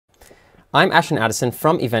I'm Ashton Addison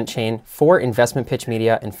from EventChain for Investment Pitch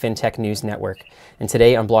Media and FinTech News Network. And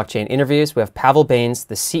today on Blockchain Interviews, we have Pavel Bains,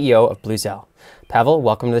 the CEO of Bluzelle. Pavel,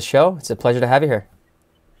 welcome to the show. It's a pleasure to have you here.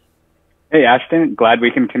 Hey, Ashton, glad we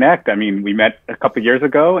can connect. I mean, we met a couple of years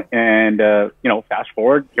ago and, fast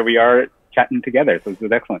forward, here we are chatting together. So this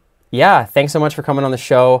is excellent. Yeah, thanks so much for coming on the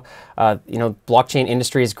show. Blockchain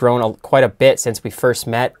industry has grown quite a bit since we first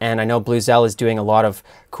met, and I know Bluzelle is doing a lot of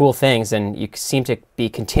cool things, and you seem to be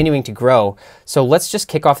continuing to grow. So let's just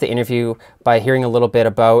kick off the interview by hearing a little bit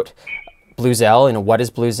about Bluzelle, what is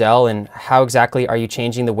Bluzelle, and how exactly are you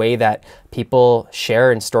changing the way that people share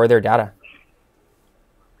and store their data?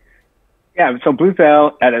 Yeah, so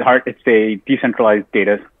Bluzelle, at its heart, it's a decentralized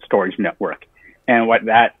data storage network. And what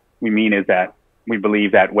that we mean is that we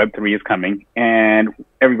believe that Web3 is coming, and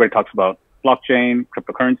everybody talks about blockchain,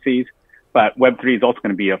 cryptocurrencies, but Web3 is also going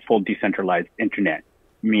to be a full decentralized internet,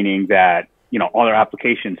 meaning that, all our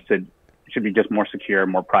applications should be just more secure,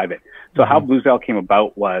 more private. So how Bluzelle came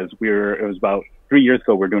about was it was about 3 years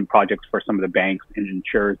ago, we were doing projects for some of the banks and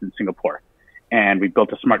insurers in Singapore. And we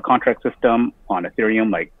built a smart contract system on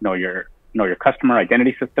Ethereum, like know your customer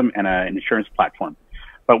identity system, and an insurance platform.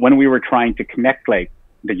 But when we were trying to connect like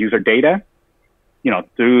the user data,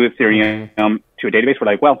 through Ethereum to a database, we're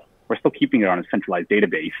like, well, we're still keeping it on a centralized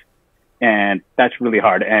database. And that's really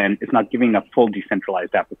hard. And it's not giving a full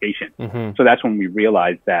decentralized application. So that's when we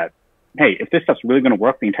realized that, hey, if this stuff's really going to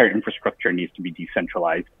work, the entire infrastructure needs to be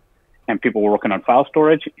decentralized. And people were working on file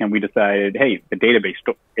storage, and we decided, hey, the database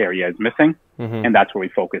area is missing. And that's where we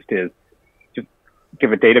focused, is to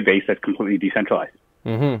give a database that's completely decentralized.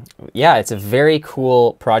 Yeah, it's a very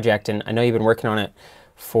cool project. And I know you've been working on it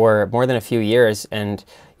for more than a few years, and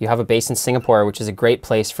you have a base in Singapore, which is a great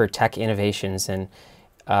place for tech innovations. And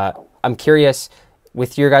I'm curious,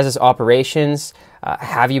 with your guys' operations,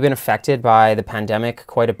 have you been affected by the pandemic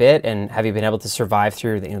quite a bit? And have you been able to survive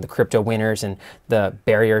through the crypto winters and the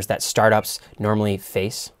barriers that startups normally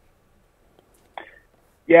face?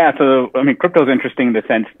 Yeah, so I mean, crypto is interesting in the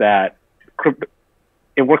sense that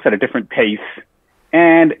it works at a different pace.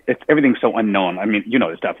 And everything's so unknown. I mean,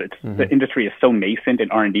 the stuff. The industry is so nascent in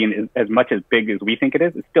R&D, and as much as big as we think it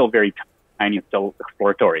is, it's still very tiny and still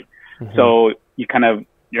exploratory. So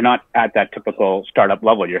you're not at that typical startup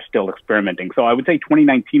level. You're still experimenting. So I would say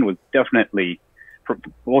 2019 was definitely, for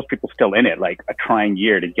most people still in it, like a trying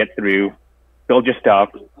year to get through, build your stuff,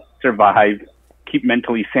 survive, keep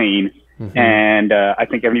mentally sane. And I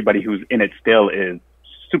think everybody who's in it still is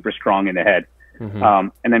super strong in the head.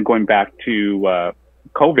 And then going back to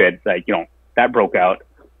COVID, that broke out.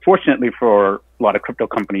 Fortunately for a lot of crypto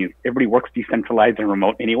companies, everybody works decentralized and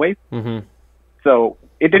remote anyways. So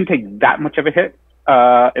it didn't take that much of a hit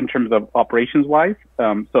in terms of operations wise.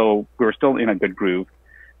 So we were still in a good groove.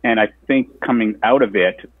 And I think coming out of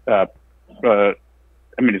it,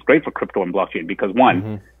 it's great for crypto and blockchain because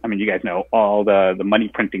you guys know all the money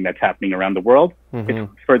printing that's happening around the world.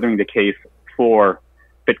 It's furthering the case for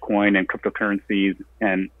Bitcoin and cryptocurrencies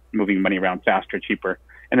and moving money around faster, cheaper.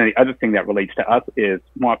 And then the other thing that relates to us is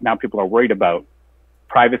now people are worried about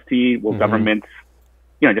privacy. Will governments,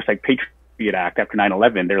 just like Patriot Act after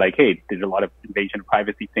 9/11, they're like, hey, there's a lot of invasion of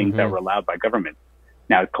privacy things that were allowed by government.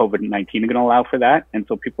 Now COVID-19 is going to allow for that. And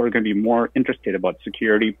so people are going to be more interested about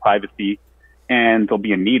security, privacy, and there'll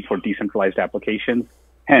be a need for decentralized applications,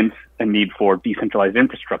 hence a need for decentralized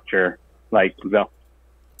infrastructure like Bluzelle.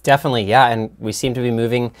 Definitely, yeah, and we seem to be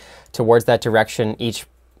moving towards that direction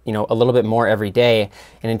a little bit more every day.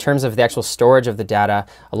 And in terms of the actual storage of the data,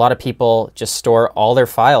 a lot of people just store all their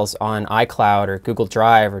files on iCloud or Google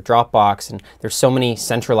Drive or Dropbox, and there's so many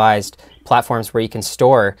centralized platforms where you can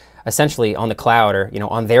store essentially on the cloud or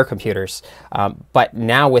on their computers. But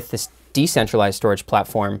now with this decentralized storage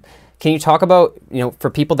platform, can you talk about, for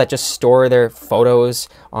people that just store their photos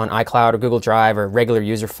on iCloud or Google Drive or regular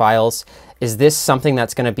user files, is this something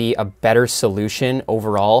that's going to be a better solution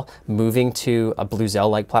overall, moving to a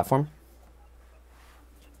Bluzelle-like platform?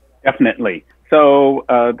 Definitely. So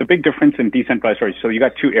the big difference in decentralized storage, so you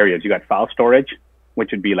got two areas. You got file storage, which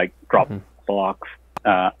would be like Dropbox,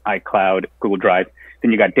 iCloud, Google Drive.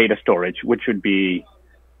 Then you got data storage, which would be,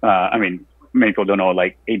 many people don't know,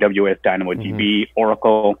 like AWS, DynamoDB,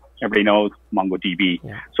 Oracle, everybody knows MongoDB.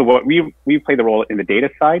 So what we play the role in the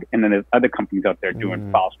data side, and then there's other companies out there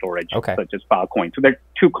doing file storage, such as Filecoin. So they're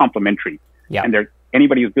two complementary. And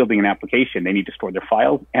anybody who's building an application, they need to store their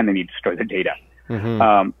files and they need to store their data.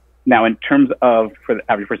 Now, in terms of, for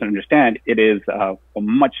the average person to understand, it is a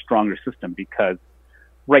much stronger system because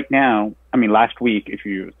right now, last week, if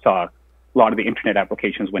you saw, a lot of the internet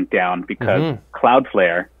applications went down because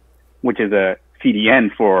Cloudflare, which is a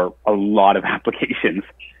CDN for a lot of applications,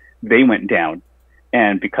 they went down.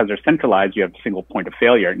 And because they're centralized, you have a single point of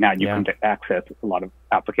failure. Now you can access a lot of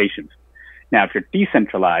applications. Now, if you're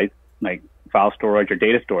decentralized, like file storage or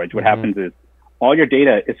data storage, what happens is all your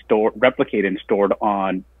data is replicated and stored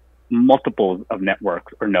on multiples of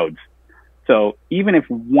networks or nodes. So even if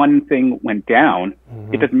one thing went down,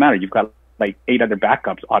 it doesn't matter. You've got like 8 other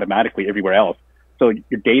backups automatically everywhere else. So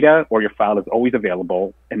your data or your file is always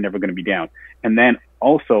available and never going to be down. And then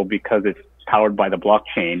also because it's powered by the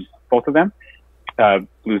blockchain, both of them,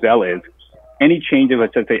 Bluzelle is, any changes,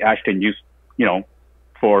 let's just say Ashton,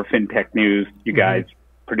 for FinTech News, you guys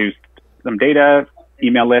produced some data,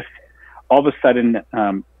 email lists, all of a sudden,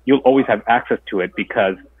 you'll always have access to it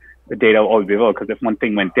because the data will always be available. Because if one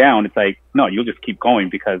thing went down, it's like, no, you'll just keep going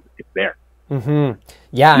because it's there.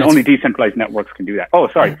 Yeah. And only decentralized networks can do that. Oh,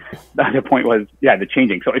 sorry. The other point was, the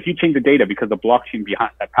changing. So if you change the data because the blockchain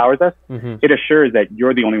behind that powers us, it assures that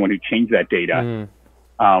you're the only one who changed that data.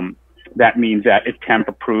 That means that it's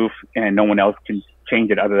tamper-proof and no one else can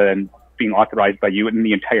change it other than being authorized by you. And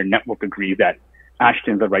the entire network agrees that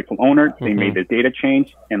Ashton's the rightful owner. They made the data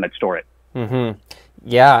change and let's store it.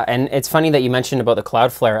 Yeah, and it's funny that you mentioned about the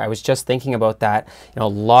Cloudflare. I was just thinking about that. A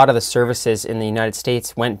lot of the services in the United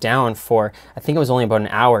States went down for, I think it was only about an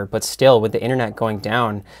hour, but still with the internet going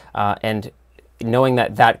down and knowing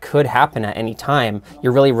that that could happen at any time,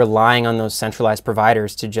 you're really relying on those centralized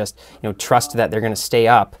providers to just trust that they're going to stay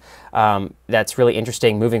up. That's really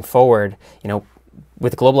interesting moving forward.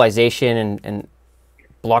 With globalization and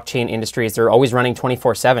blockchain industries, they're always running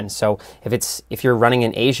 24/7. So if you're running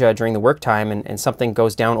in Asia during the work time and something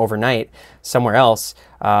goes down overnight somewhere else,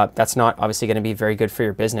 that's not obviously going to be very good for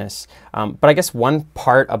your business. But I guess one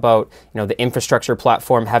part about the infrastructure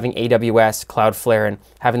platform, having AWS, Cloudflare, and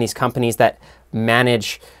having these companies that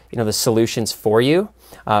manage the solutions for you,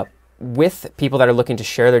 with people that are looking to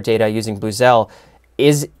share their data using Bluzelle,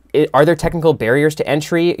 are there technical barriers to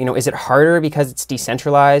entry? Is it harder because it's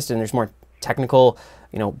decentralized and there's more technical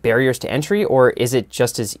barriers to entry, or is it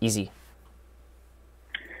just as easy?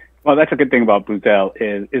 Well, that's a good thing about Bluzelle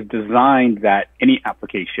is designed that any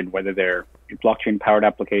application, whether they're a blockchain-powered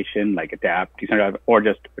application like a dApp, decentralized, or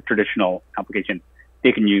just a traditional application,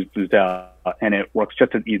 they can use Bluzelle, and it works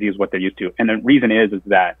just as easy as what they're used to. And the reason is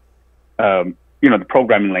that the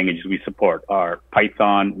programming languages we support are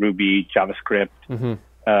Python, Ruby, JavaScript,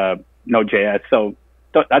 Node.js. So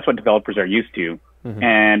that's what developers are used to.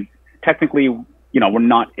 And technically, we're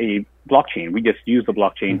not a blockchain. We just use the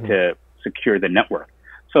blockchain to secure the network.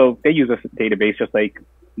 So they use a database just like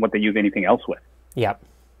what they use anything else with. Yeah.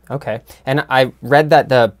 Okay. And I read that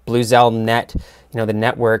the BluzelleNet, the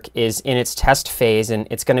network is in its test phase and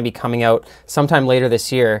it's going to be coming out sometime later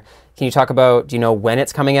this year. Can you talk about, do you know when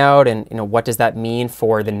it's coming out and what does that mean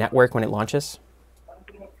for the network when it launches?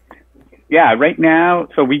 Yeah, right now,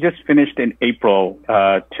 so we just finished in April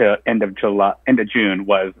to end of June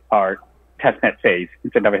was our testnet phase,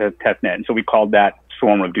 incentivized testnet. And so we called that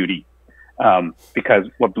Swarm of Duty because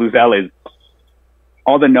what Bluzelle is,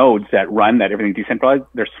 all the nodes that run that everything's decentralized,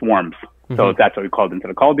 they're swarms. So that's what we called instead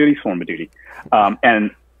of Call of Duty, Swarm of Duty.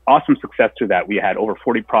 And awesome success through that. We had over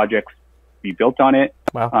 40 projects we built on it.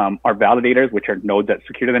 Wow. Our validators, which are nodes that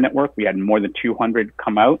secure the network, we had more than 200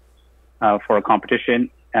 come out for a competition.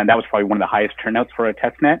 And that was probably one of the highest turnouts for a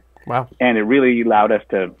testnet. Wow. And it really allowed us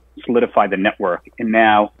to solidify the network. And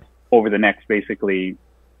now, over the next basically,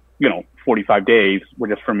 45 days, we're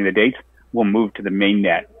just firming the dates, we'll move to the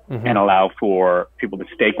mainnet and allow for people to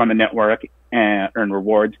stake on the network and earn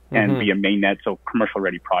rewards and be a mainnet, so commercial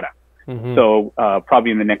ready product. So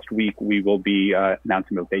probably in the next week, we will be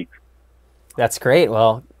announcing those dates. That's great.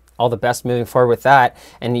 Well, all the best moving forward with that.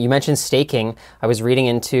 And you mentioned staking. I was reading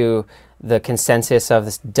into the consensus of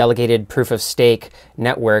this delegated proof of stake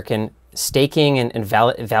network, and staking and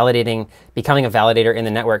validating, becoming a validator in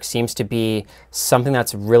the network seems to be something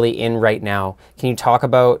that's really in right now. Can you talk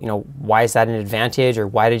about, why is that an advantage, or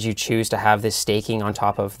why did you choose to have this staking on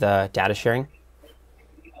top of the data sharing?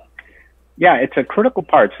 Yeah, it's a critical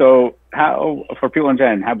part. So how, for people in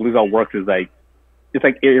general, how Bluzelle works is it's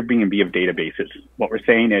like Airbnb of databases. What we're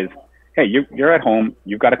saying is, hey, you're at home,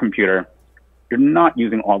 you've got a computer, you're not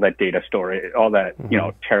using all that data storage, all that,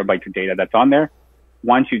 terabytes of data that's on there.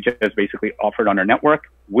 Once you just basically offer it on our network,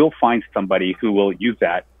 we'll find somebody who will use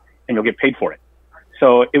that and you'll get paid for it.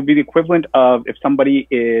 So it would be the equivalent of, if somebody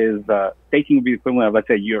is staking, would be the equivalent of, let's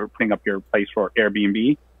say you're putting up your place for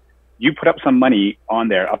Airbnb, you put up some money on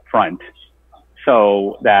there up front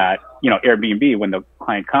so that, Airbnb, when the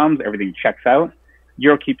client comes, everything checks out,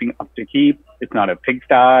 you're keeping up to keep. It's not a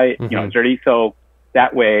pigsty, it's dirty. So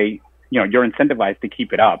that way, you're incentivized to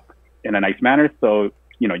keep it up in a nice manner. So,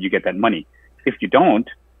 you get that money. If you don't,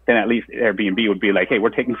 then at least Airbnb would be like, hey, we're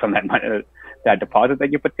taking some of that money, that deposit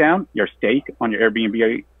that you put down, your stake on your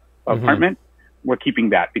Airbnb apartment, we're keeping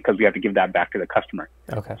that because we have to give that back to the customer.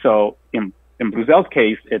 Okay. So in Bluzelle's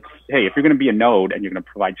case, it's, hey, if you're going to be a node and you're going to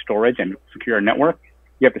provide storage and secure a network,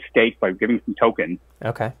 you have to stake by giving some tokens,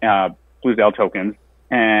 okay, Bluzelle tokens,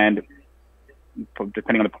 and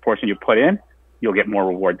depending on the proportion you put in, you'll get more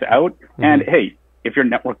rewards out. And hey, if your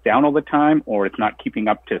network's down all the time or it's not keeping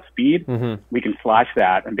up to speed, we can flash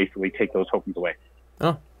that and basically take those tokens away.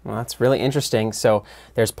 Oh, well, that's really interesting. So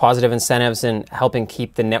there's positive incentives in helping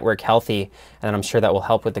keep the network healthy, and I'm sure that will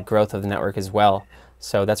help with the growth of the network as well.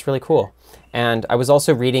 So that's really cool. And I was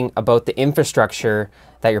also reading about the infrastructure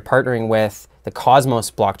that you're partnering with, the Cosmos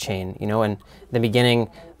blockchain. You know, in the beginning,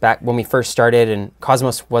 back when we first started, and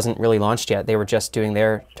Cosmos wasn't really launched yet, they were just doing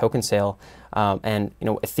their token sale. And you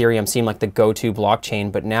know, Ethereum seemed like the go-to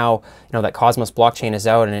blockchain, but now you know that Cosmos blockchain is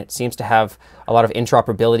out, and it seems to have a lot of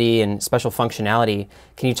interoperability and special functionality.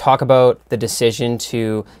 Can you talk about the decision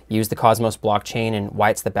to use the Cosmos blockchain and why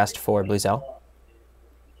it's the best for Bluzelle?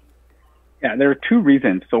 Yeah, there are two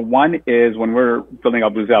reasons. So one is when we're building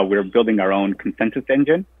out Bluzelle, we're building our own consensus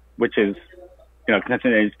engine, which is, you know, consensus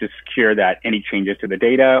engine is to secure that any changes to the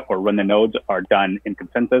data or run the nodes are done in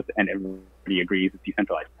consensus and everybody agrees it's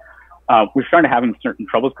decentralized. We're starting to having certain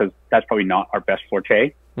troubles because that's probably not our best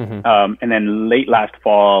forte. And then late last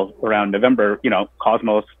fall, around November, you know,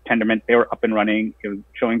 Cosmos, Tendermint, they were up and running. It was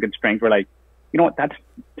showing good strength. We're like, you know what,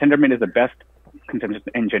 Tendermint is the best consensus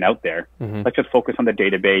engine out there. Let's just focus on the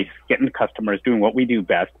database, getting the customers, doing what we do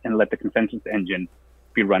best, and let the consensus engine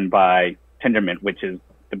be run by Tendermint, which is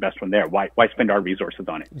the best one there. Why spend our resources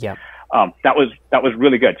on it? Yeah. That was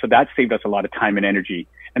really good. So that saved us a lot of time and energy.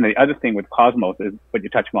 And the other thing with Cosmos is what you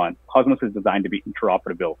touched on. Cosmos is designed to be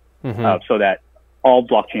interoperable, so that all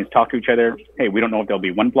blockchains talk to each other. Hey, we don't know if there'll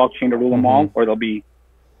be one blockchain to rule them all, or there'll be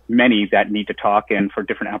many that need to talk in for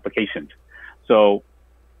different applications. So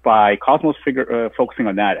by Cosmos focusing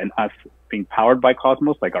on that and us being powered by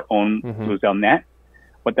Cosmos, like our own BluzelleNet,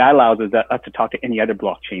 what that allows is us to talk to any other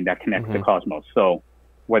blockchain that connects to Cosmos. So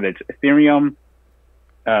whether it's Ethereum,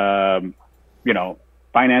 you know,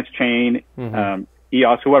 Binance Chain,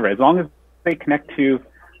 EOS, whoever, as long as they connect to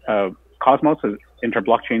Cosmos,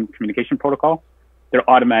 inter-blockchain communication protocol, they'll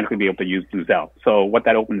automatically be able to use Bluzelle. So what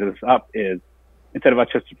that opens us up is, instead of us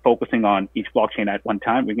just focusing on each blockchain at one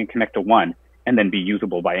time, we can connect to one and then be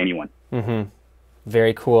usable by anyone.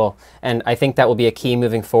 Very cool. And I think that will be a key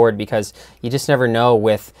moving forward, because you just never know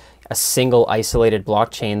with a single isolated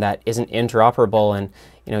blockchain that isn't interoperable, and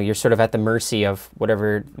you know, you're sort of at the mercy of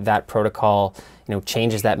whatever that protocol, you know,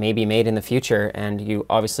 changes that may be made in the future. And you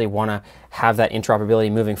obviously want to have that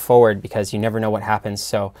interoperability moving forward, because you never know what happens.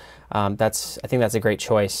 So I think that's a great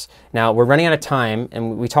choice. Now we're running out of time,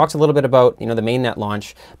 and we talked a little bit about, you know, the mainnet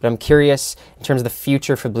launch, but I'm curious in terms of the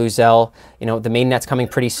future for Bluzelle. You know, the mainnet's coming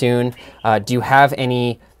pretty soon. Do you have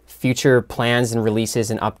any future plans and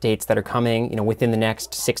releases and updates that are coming, you know, within the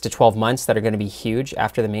next 6 to 12 months that are going to be huge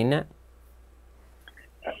after the mainnet?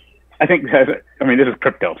 I think that, I mean, this is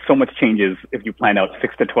crypto. So much changes if you plan out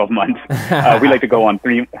 6 to 12 months. We like to go on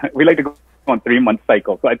 3-month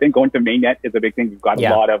cycles. So I think going to mainnet is a big thing. We've got a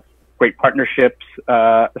lot of great partnerships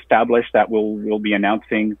established that we'll be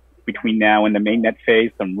announcing between now and the mainnet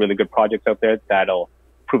phase. Some really good projects out there that'll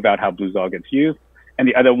prove out how Bluzelle gets used. And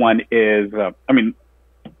the other one is, I mean,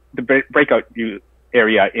 the breakout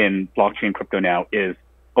area in blockchain crypto now is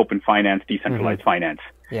open finance, decentralized finance.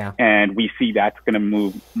 Yeah. And we see that's going to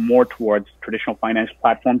move more towards traditional finance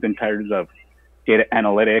platforms in terms of data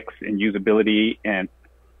analytics and usability and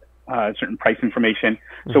certain price information.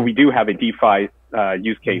 So we do have a DeFi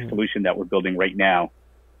use case solution that we're building right now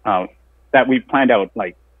that we planned out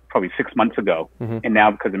like probably 6 months ago. And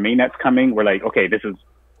now because the mainnet's coming, we're like, okay, this is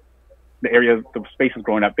the area, the space is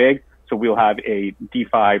growing up big. So we'll have a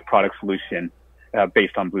DeFi product solution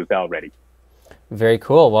based on Bluzelle ready. Very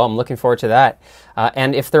cool. Well, I'm looking forward to that.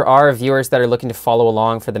 And if there are viewers that are looking to follow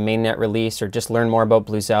along for the mainnet release or just learn more about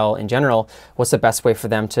Bluzelle in general, what's the best way for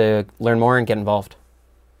them to learn more and get involved?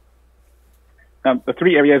 The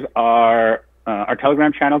three areas are our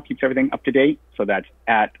Telegram channel keeps everything up to date. So that's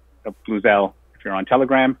at Bluzelle if you're on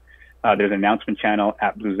Telegram. There's an announcement channel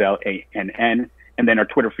at Bluzelle ANN. And then our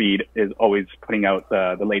Twitter feed is always putting out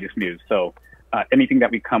the latest news. So anything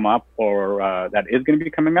that we come up or that is going to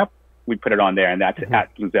be coming up, we put it on there, and that's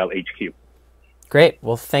at Bluzelle HQ. Great.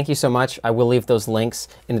 Well, thank you so much. I will leave those links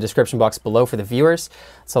in the description box below for the viewers.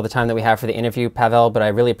 That's all the time that we have for the interview, Pavel, but I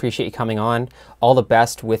really appreciate you coming on. All the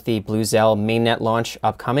best with the Bluzelle mainnet launch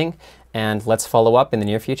upcoming, and let's follow up in the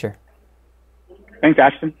near future. Thanks,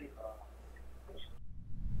 Ashton.